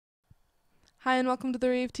Hi, and welcome to the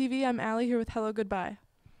Rave TV. I'm Allie here with Hellogoodbye.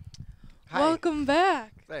 Hi. Welcome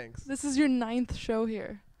back. Thanks. This is your 9th show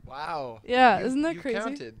here. Wow. Yeah, You- isn't that you crazy?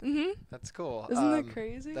 Counted. Mm-hmm. That's cool. Isn't that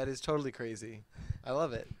crazy? That is totally crazy. I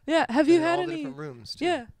love it. Yeah. Have And you in had all the any? different rooms too.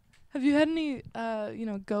 Yeah. Have you had any,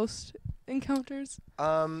 ghost encounters?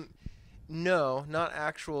 No, not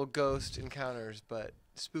actual ghost encounters, but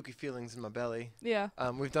spooky feelings in my belly. Yeah.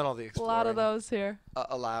 We've done all the A exploring. lot of those here.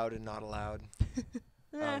 Allowed and not allowed.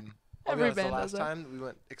 I'll be Every honest, band the does last that. time that we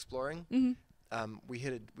went exploring, Mm-hmm. we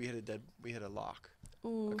hit a lock,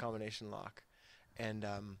 Ooh. a combination lock, and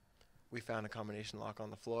we found a combination lock on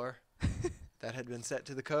the floor that had been set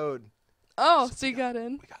to the code. Oh, So so you got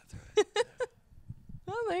in. We got through it.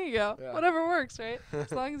 Oh, there you go. Yeah. Whatever works, right?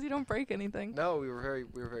 As long as you don't break anything. No, we were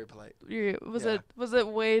very polite. Was Yeah. it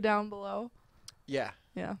way down below? Yeah.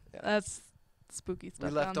 Yeah. Yeah. That's spooky stuff.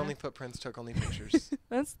 We left down only there. footprints, took only pictures.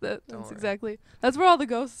 That's Don't worry. exactly. That's where all the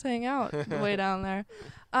ghosts hang out, way down there.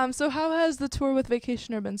 So how has the tour with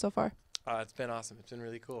Vacationer been so far? It's been awesome. It's been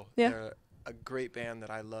really cool. Yeah. They're a great band that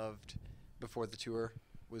I loved before the tour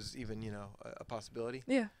was even, a possibility.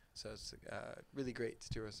 Yeah. So it's really great to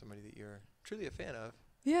tour with somebody that you're truly a fan of.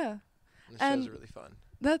 Yeah. And the And shows are really fun.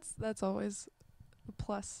 That's always a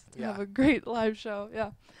plus to have Yeah. a great live show.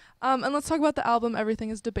 Yeah. And let's talk about the album Everything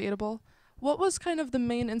is Debatable. What was kind of the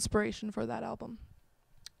main inspiration for that album?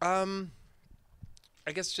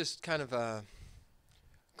 I guess just kind of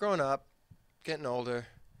growing up, getting older,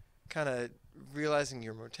 kind of realizing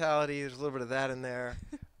your mortality. There's a little bit of that in there.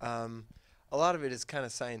 A lot of it is kind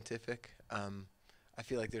of scientific. I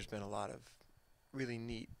feel like there's been a lot of really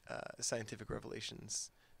neat scientific revelations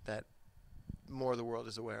that more of the world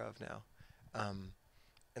is aware of now.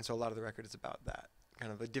 And so a lot of the record is about that,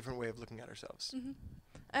 kind of a different way of looking at ourselves. Mm-hmm.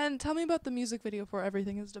 And tell me about the music video for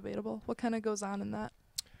Everything is Debatable. What kind of goes on in that?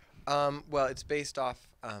 Well, it's based off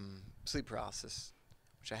sleep paralysis,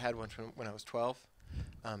 which I had once when I was 12.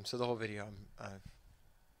 So the whole video,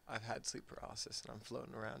 I've had sleep paralysis, and I'm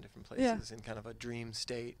floating around different places in kind of a dream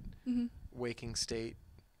state, waking state,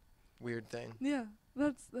 weird thing. Yeah,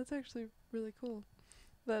 that's actually really cool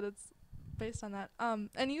that it's based on that.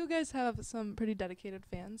 And you guys have some pretty dedicated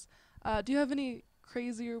fans. Do you have any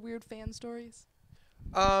crazy or weird fan stories?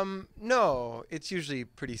 No, it's usually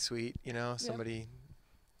pretty sweet. Somebody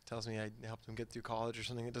tells me I helped them get through college or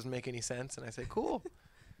something that doesn't make any sense, and I say, cool.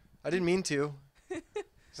 I didn't mean to.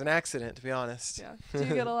 It's an accident, to be honest. Yeah. Do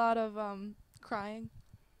you get a lot of crying?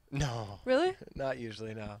 No. Really? Not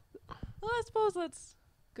usually, no. Well, I suppose that's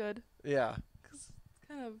good. Yeah. 'Cause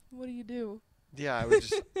kind of, what do you do? Yeah, I would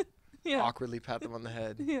just Yeah. awkwardly pat them on the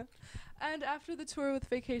head. Yeah. And after the tour with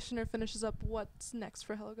Vacationer finishes up, what's next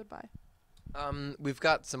for Hellogoodbye? We've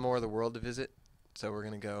got some more of the world to visit, so we're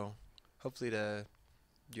going to go hopefully to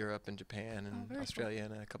Europe and Japan and very Australia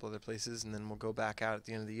and a couple other places, and then we'll go back out at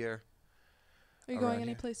the end of the year. Are you Around going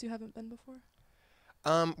any here. place you haven't been before?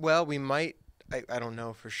 Well, we might. I don't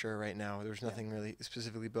know for sure right now. There's nothing really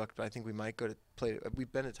specifically booked, but I think we might go to play.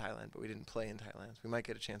 We've been to Thailand, but we didn't play in Thailand. We might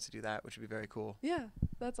get a chance to do that, which would be very cool. Yeah,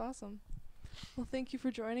 that's awesome. Well, thank you for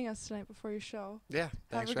joining us tonight before your show. Yeah,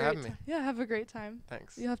 thanks Have for a having great me. Yeah, have a great time.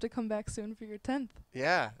 Thanks. You have to come back soon for your 10th.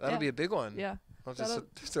 Yeah, that'll Yeah. be a big one. Yeah. I'll just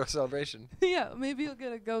throw a celebration. Yeah, maybe you'll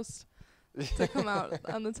get a ghost to come out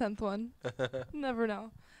on the 10th one. Never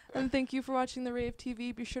know. And thank you for watching the Rave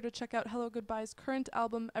TV. Be sure to check out Hellogoodbye's current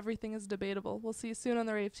album, Everything is Debatable. We'll see you soon on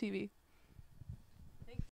the Rave TV.